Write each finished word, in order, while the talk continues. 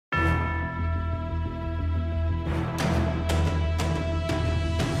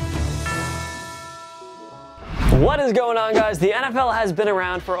What is going on, guys? The NFL has been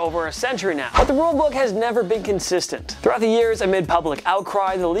around for over a century now, but the rulebook has never been consistent. Throughout the years, amid public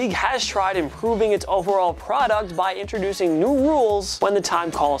outcry, the league has tried improving its overall product by introducing new rules when the time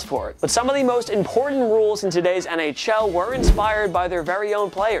calls for it. But some of the most important rules in today's NHL were inspired by their very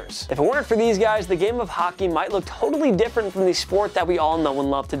own players. If it weren't for these guys, the game of hockey might look totally different from the sport that we all know and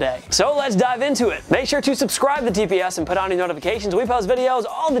love today. So let's dive into it. Make sure to subscribe to TPS and put on your notifications. We post videos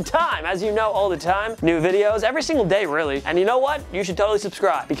all the time, as you know, all the time. New videos every single day, really. And you know what? You should totally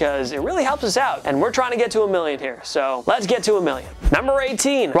subscribe because it really helps us out. And we're trying to get to 1 million here, so let's get to 1 million. Number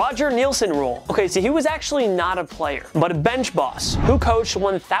 18, Roger Nielsen rule. Okay, so he was actually not a player, but a bench boss who coached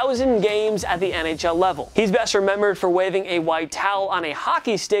 1,000 games at the NHL level. He's best remembered for waving a white towel on a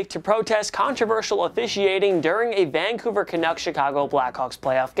hockey stick to protest controversial officiating during a Vancouver Canucks Chicago Blackhawks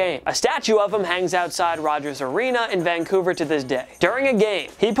playoff game. A statue of him hangs outside Rogers Arena in Vancouver to this day. During a game,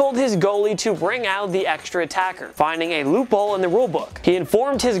 he pulled his goalie to bring out the extra attacker, finding a loophole in the rulebook. He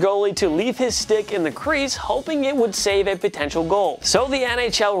informed his goalie to leave his stick in the crease, hoping it would save a potential goal. So the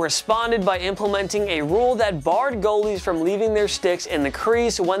NHL responded by implementing a rule that barred goalies from leaving their sticks in the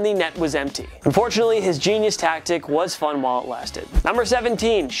crease when the net was empty. Unfortunately, his genius tactic was fun while it lasted. Number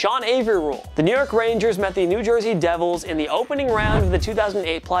 17, Sean Avery rule. The New York Rangers met the New Jersey Devils in the opening round of the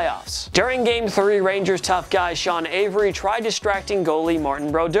 2008 playoffs. During Game 3, Rangers tough guy Sean Avery tried distracting goalie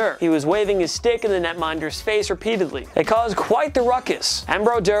Martin Brodeur. He was waving his stick in the netminder's face repeatedly. It caused quite the ruckus, and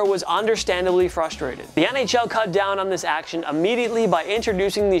Brodeur was understandably frustrated. The NHL cut down on this action immediately by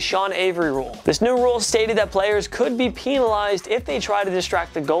introducing the Sean Avery rule. This new rule stated that players could be penalized if they try to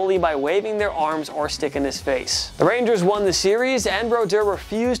distract the goalie by waving their arms or stick in his face. The Rangers won the series, and Brodeur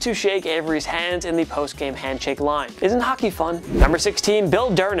refused to shake Avery's hands in the post-game handshake line. Isn't hockey fun? Number 16, Bill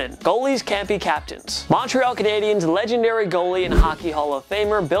Durnin. Goalies can't be captains. Montreal Canadiens legendary goalie and Hockey Hall of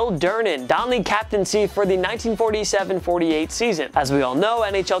Famer Bill Durnin donned the captaincy for the 1947-48 season. As we all know,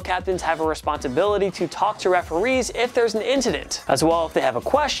 NHL captains have a responsibility to talk to referees if there's an incident, as well if they have a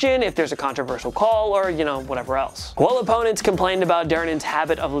question, if there's a controversial call, or, whatever else. Well, opponents complained about Durnin's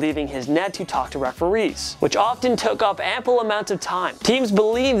habit of leaving his net to talk to referees, which often took up ample amounts of time. Teams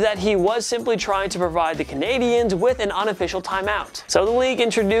believed that he was simply trying to provide the Canadiens with an unofficial timeout. So the league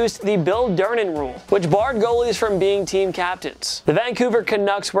introduced the Bill Durnin rule, which barred goalies from being team captains. The Vancouver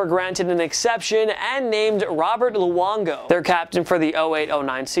Canucks were granted an exception and named Robert Luongo their captain for the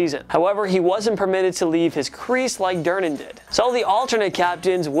 08-09 season. However, he wasn't permitted to leave his crease like Durnin did. So the alternate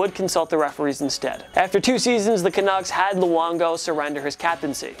captains would consult the referees instead. After 2 seasons, the Canucks had Luongo surrender his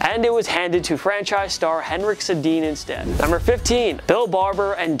captaincy, and it was handed to franchise star Henrik Sedin instead. Number 15, Bill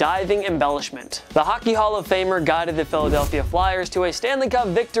Barber and diving embellishment. The Hockey Hall of Famer guided the Philadelphia Flyers to a Stanley Cup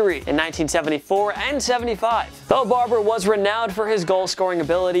victory in 1974 and 75. Bill Barber was renowned for his goal-scoring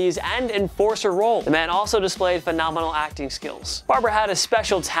abilities and enforcer role. The man also displayed phenomenal acting skills. Barber had a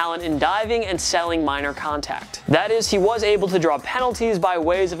special talent in diving and selling minor contact. That is, he was able to draw penalties by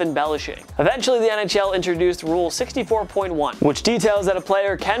ways of embellishing. Eventually, the NHL introduced Rule 64.1, which details that a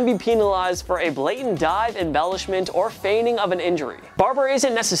player can be penalized for a blatant dive, embellishment, or feigning of an injury. Barber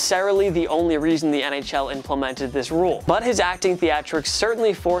isn't necessarily the only reason the NHL implemented this rule, but his acting theatrics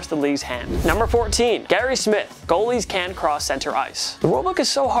certainly forced the league's hand. Number 14, Gary Smith. Goalies can't cross center ice. The rulebook is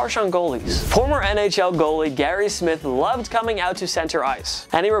so harsh on goalies. Former NHL goalie Gary Smith loved coming out to center ice,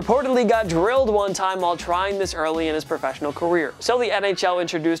 and he reportedly got drilled one time while trying this early in his professional career. So the NHL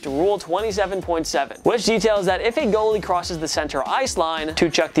introduced Rule 27.7, which details that if a goalie crosses the center ice line to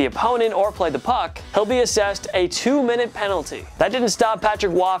check the opponent or play the puck, he'll be assessed a 2-minute penalty. That didn't stop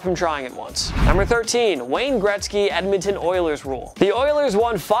Patrick Waugh from trying it once. Number 13, Wayne Gretzky Edmonton Oilers rule. The Oilers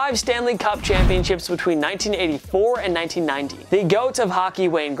won 5 Stanley Cup championships between 1984 and 1990. The GOAT of hockey,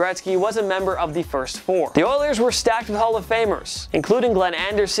 Wayne Gretzky, was a member of the first 4. The Oilers were stacked with Hall of Famers, including Glenn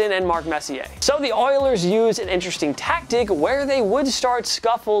Anderson and Mark Messier. So the Oilers used an interesting tactic where they would start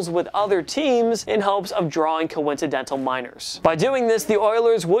scuffles with other teams in hopes of drawing coincidental minors. By doing this, the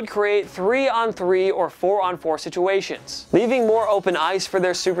Oilers would create 3-on-3 or 4-on-4 situations, leaving more open ice for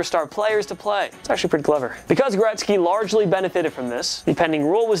their superstar players to play. It's actually pretty clever. Because Gretzky largely benefited from this, the pending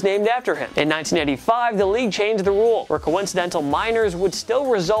rule was named after him. In 1985, the league changed the rule, where coincidental minors would still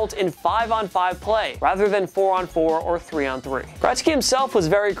result in 5-on-5 play, rather than 4-on-4 or 3-on-3. Gretzky himself was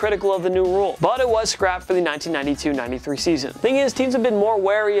very critical of the new rule, but it was scrapped for the 1992-93 season. Thing is, teams have been more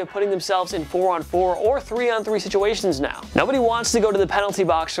wary of putting themselves in 4-on-4 or 3-on-3 situations now. Nobody wants to go to the penalty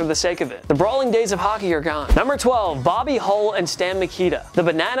box for the sake of it. The brawling days of hockey are gone. Number 12, Bobby Hull and Stan Mikita. The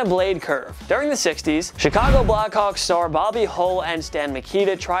banana blade curve. During the 60s, Chicago Blackhawks star Bobby Hull and Stan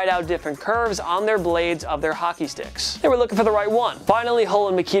Mikita tried out different curves on their blades of their hockey sticks. They were looking for the right one. Finally, Hull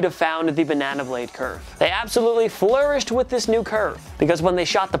and Mikita found the banana blade curve. curve. They absolutely flourished with this new curve, because when they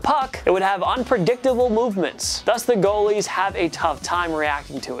shot the puck, it would have unpredictable movements. Thus, the goalies have a tough time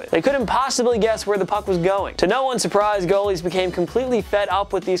reacting to it. They couldn't possibly guess where the puck was going. To no one's surprise, goalies became completely fed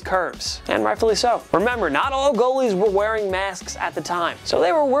up with these curves, and rightfully so. Remember, not all goalies were wearing masks at the time, so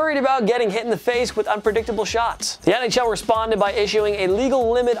they were worried about getting hit in the face with unpredictable shots. The NHL responded by issuing a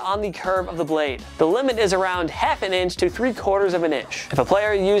legal limit on the curve of the blade. The limit is around ½ an inch to 3/4 of an inch. If a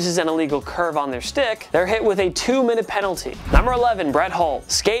player uses an illegal curve on their stick, they're hit with a 2-minute penalty. Number 11, Brett Hull.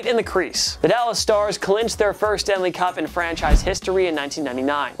 Skate in the crease. The Dallas Stars clinched their first Stanley Cup in franchise history in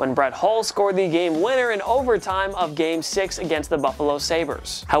 1999, when Brett Hull scored the game winner in overtime of Game 6 against the Buffalo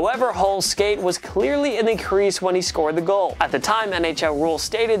Sabres. However, Hull's skate was clearly in the crease when he scored the goal. At the time, NHL rules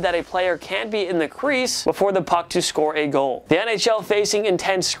stated that a player can't be in the crease before the puck to score a goal. The NHL, facing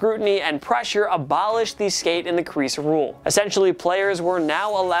intense scrutiny and pressure, abolished the skate in the crease rule. Essentially, players were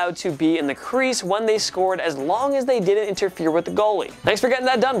now allowed to be in the crease when they scored as long as they didn't interfere with the goalie. Thanks for getting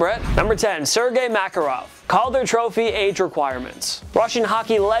that done, Brett. Number 10, Sergei Makarov. Calder Trophy age requirements. Russian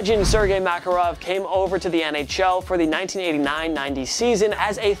hockey legend Sergei Makarov came over to the NHL for the 1989-90 season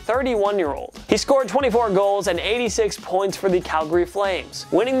as a 31-year-old. He scored 24 goals and 86 points for the Calgary Flames,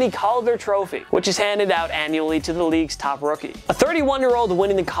 winning the Calder Trophy, which is handed out annually to the league's top rookie. A 31-year-old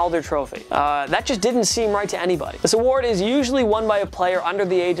winning the Calder Trophy. That just didn't seem right to anybody. This award is usually won by a player under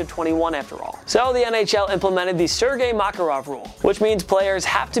the age of 21 after all. So the NHL implemented the Sergei Makarov rule, which means players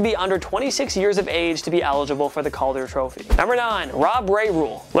have to be under 26 years of age to be eligible for the Calder Trophy. Number 9, Rob Ray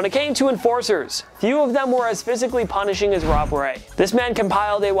rule. When it came to enforcers, few of them were as physically punishing as Rob Ray. This man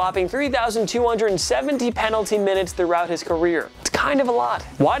compiled a whopping 3,270 penalty minutes throughout his career. It's kind of a lot.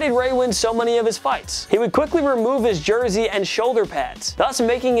 Why did Ray win so many of his fights? He would quickly remove his jersey and shoulder pads, thus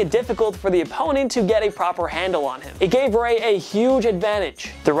making it difficult for the opponent to get a proper handle on him. It gave Ray a huge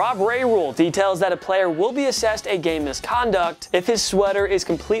advantage. The Rob Ray rule details that a player will be assessed a game misconduct if his sweater is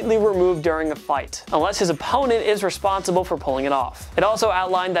completely removed during a fight, unless his opponent is responsible for pulling it off. It also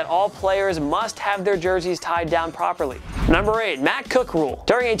outlined that all players must have their jerseys tied down properly. Number 8, Matt Cook rule.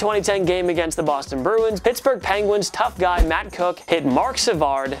 During a 2010 game against the Boston Bruins, Pittsburgh Penguins tough guy Matt Cook hit Mark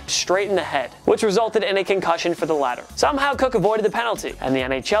Savard straight in the head, which resulted in a concussion for the latter. Somehow Cook avoided the penalty, and the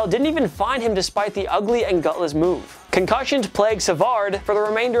NHL didn't even fine him despite the ugly and gutless move. Concussions plagued Savard for the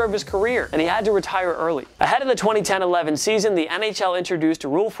remainder of his career, and he had to retire early. Ahead of the 2010-11 season, the NHL introduced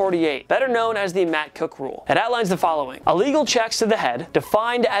Rule 48, better known as the Matt Cook rule. It outlines the following: illegal checks to the head,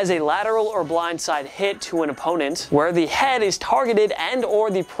 defined as a lateral or blindside hit to an opponent, where the head is targeted and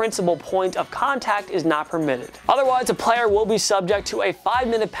or the principal point of contact is not permitted. Otherwise, a player will be subject to a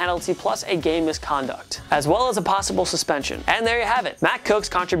 5-minute penalty plus a game misconduct, as well as a possible suspension. And there you have it, Matt Cook's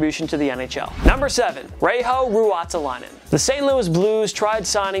contribution to the NHL. Number 7, Reijo Ruotsalainen. The St. Louis Blues tried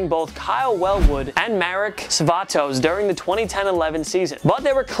signing both Kyle Wellwood and Marek Svatos during the 2010-11 season, but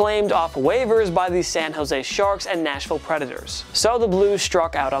they were claimed off waivers by the San Jose Sharks and Nashville Predators, so the Blues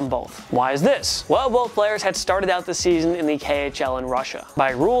struck out on both. Why is this? Well, both players had started out the season in the KHL in Russia.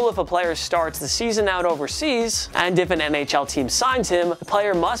 By rule, if a player starts the season out overseas, and if an NHL team signs him, the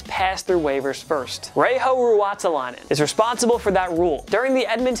player must pass through waivers first. Reijo Ruotsalainen is responsible for that rule during the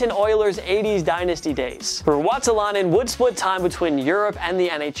Edmonton Oilers' 80s dynasty days. Ruotsalainen would split time between Europe and the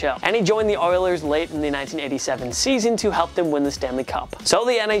NHL, and he joined the Oilers late in the 1987 season to help them win the Stanley Cup. So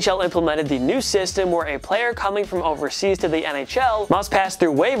the NHL implemented the new system where a player coming from overseas to the NHL must pass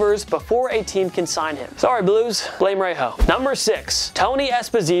through waivers before a team can sign him. Sorry, Blues, blame Reijo. Number 6, Tony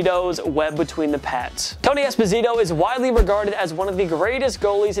Esposito's web between the pads. Tony Esposito is widely regarded as one of the greatest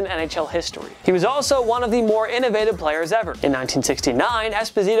goalies in NHL history. He was also one of the more innovative players ever. In 1969,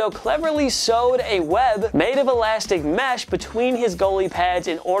 Esposito cleverly sewed a web made of elastic mesh between his goalie pads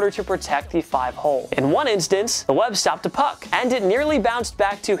in order to protect the 5-hole. In one instance, the web stopped a puck, and it nearly bounced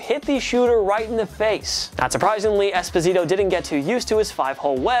back to hit the shooter right in the face. Not surprisingly, Esposito didn't get too used to his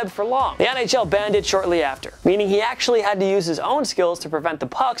 5-hole web for long. The NHL banned it shortly after, meaning he actually had to use his own skills to prevent the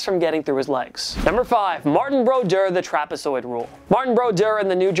pucks from getting through his legs. Number 5, Martin Brodeur, the trapezoid rule. Martin Brodeur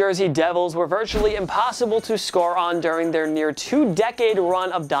and the New Jersey Devils were virtually impossible to score on during their near 2-decade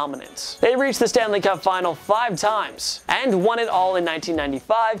run of dominance. They reached the Stanley Cup final 5 times, and won it all in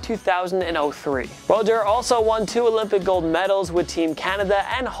 1995, 2000, and 03. Brodeur also won 2 Olympic gold medals with Team Canada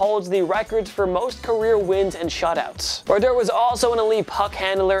and holds the records for most career wins and shutouts. Brodeur was also an elite puck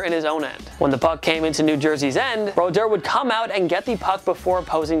handler in his own end. When the puck came into New Jersey's end, Brodeur would come out and get the puck before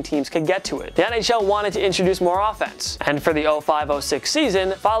opposing teams could get to it. The NHL wanted to introduce more offense, and for the 05-06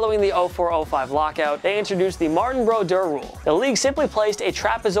 season, following the 04-05 lockout, they introduced the Martin Brodeur rule. The league simply placed a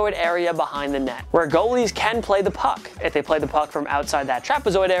trapezoid area behind the net, where goalies can play play the puck. If they play the puck from outside that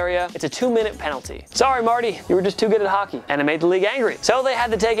trapezoid area, it's a 2-minute penalty. Sorry, Marty, you were just too good at hockey, and it made the league angry. So they had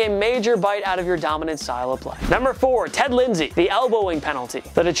to take a major bite out of your dominant style of play. Number 4, Ted Lindsay, the elbowing penalty.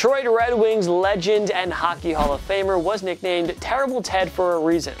 The Detroit Red Wings legend and Hockey Hall of Famer was nicknamed Terrible Ted for a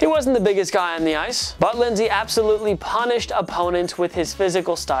reason. He wasn't the biggest guy on the ice, but Lindsay absolutely punished opponents with his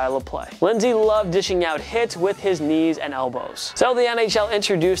physical style of play. Lindsay loved dishing out hits with his knees and elbows. So the NHL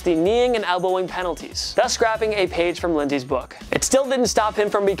introduced the kneeing and elbowing penalties, thus scrapping a page from Lindsay's book. It still didn't stop him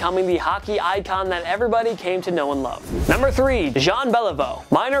from becoming the hockey icon that everybody came to know and love. Number 3, Jean Beliveau,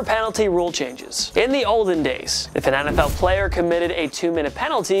 minor penalty rule changes. In the olden days, if an NFL player committed a 2-minute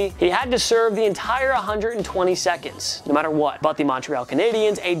penalty, he had to serve the entire 120 seconds, no matter what. But the Montreal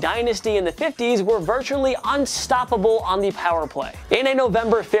Canadiens, a dynasty in the 50s, were virtually unstoppable on the power play. In a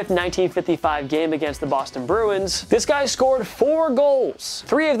November 5th, 1955 game against the Boston Bruins, this guy scored 4 goals.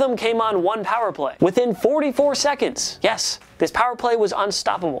 3 of them came on one power play within 44 seconds. Yes, this power play was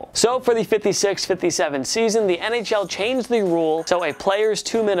unstoppable. So for the 56-57 season, the NHL changed the rule so a player's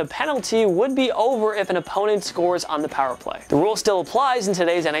 2-minute penalty would be over if an opponent scores on the power play. The rule still applies in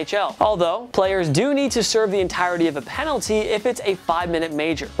today's NHL, although players do need to serve the entirety of a penalty if it's a 5-minute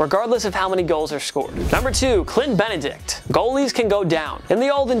major, regardless of how many goals are scored. Number 2, Clint Benedict. Goalies can go down. In the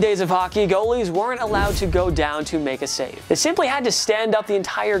olden days of hockey, goalies weren't allowed to go down to make a save. They simply had to stand up the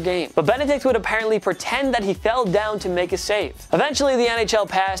entire game. But Benedict would apparently pretend that he fell down to make a save. Eventually, the NHL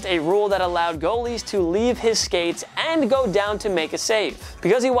passed a rule that allowed goalies to leave his skates and go down to make a save.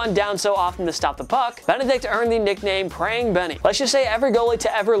 Because he went down so often to stop the puck, Benedict earned the nickname Praying Benny. Let's just say every goalie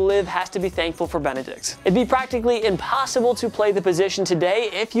to ever live has to be thankful for Benedict. It'd be practically impossible to play the position today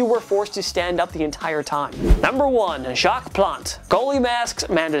if you were forced to stand up the entire time. Number 1, Jacques Plante. Goalie masks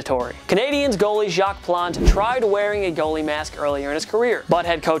mandatory. Canadiens goalie Jacques Plante tried wearing a goalie mask earlier in his career, but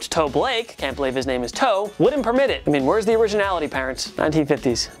head coach Toe Blake, can't believe his name is Toe, wouldn't permit it. I mean, where's the originality, parents?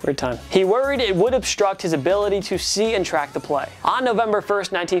 1950s, weird time. He worried it would obstruct his ability to see and track the play. On November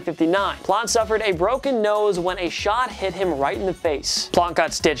 1st, 1959, Plante suffered a broken nose when a shot hit him right in the face. Plante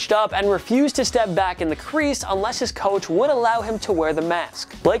got stitched up and refused to step back in the crease unless his coach would allow him to wear the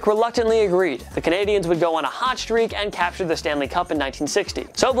mask. Blake reluctantly agreed. The Canadiens would go on a hot streak and capture the Stanley Cup in 1960.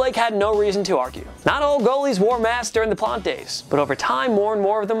 So Blake had no reason to argue. Not all goalies wore masks during the Plante days, but over time more and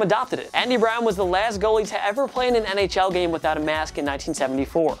more of them adopted it. Andy Brown was the last goalie to ever play in an NHL game without a mask in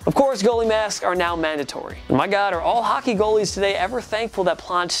 1974. Of course, goalie masks are now mandatory. And my God, are all hockey goalies today ever thankful that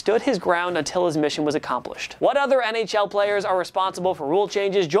Plante stood his ground until his mission was accomplished? What other NHL players are responsible for rule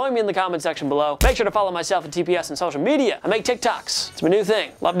changes? Join me in the comment section below. Make sure to follow myself at TPS on social media. I make TikToks. It's my new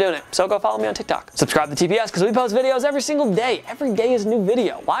thing. Love doing it. So go follow me on TikTok. Subscribe to TPS because we post videos every single day. Every day is a new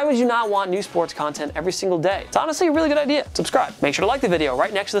video. Why would you not want new sports content every single day? It's honestly a really good idea. Subscribe. Make sure to like the video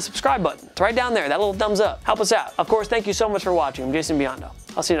right next to the subscribe button. It's right down there. That little thumbs up. Help us out. Of course, thank you so much for watching. I'm Biondo.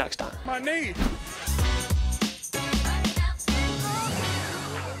 I'll see you next time. My knee.